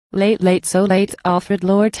Late, late, so late, Alfred,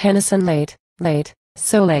 Lord Tennyson. Late, late,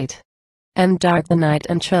 so late. And dark the night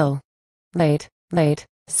and chill. Late, late,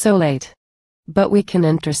 so late. But we can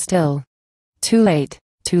enter still. Too late,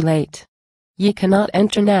 too late. Ye cannot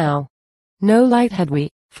enter now. No light had we,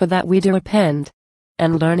 for that we do repent.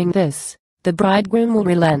 And learning this, the bridegroom will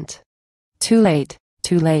relent. Too late,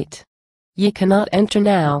 too late. Ye cannot enter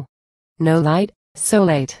now. No light, so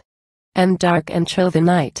late. And dark and chill the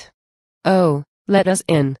night. Oh, let us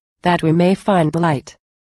in, that we may find light.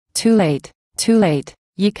 Too late,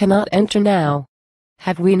 ye cannot enter now.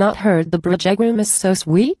 Have we not heard the bridegroom is so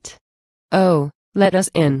sweet? Oh, let us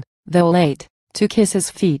in, though late, to kiss his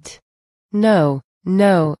feet. No,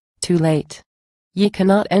 no, too late. Ye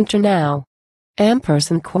cannot enter now.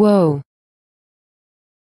 Ampersand quo.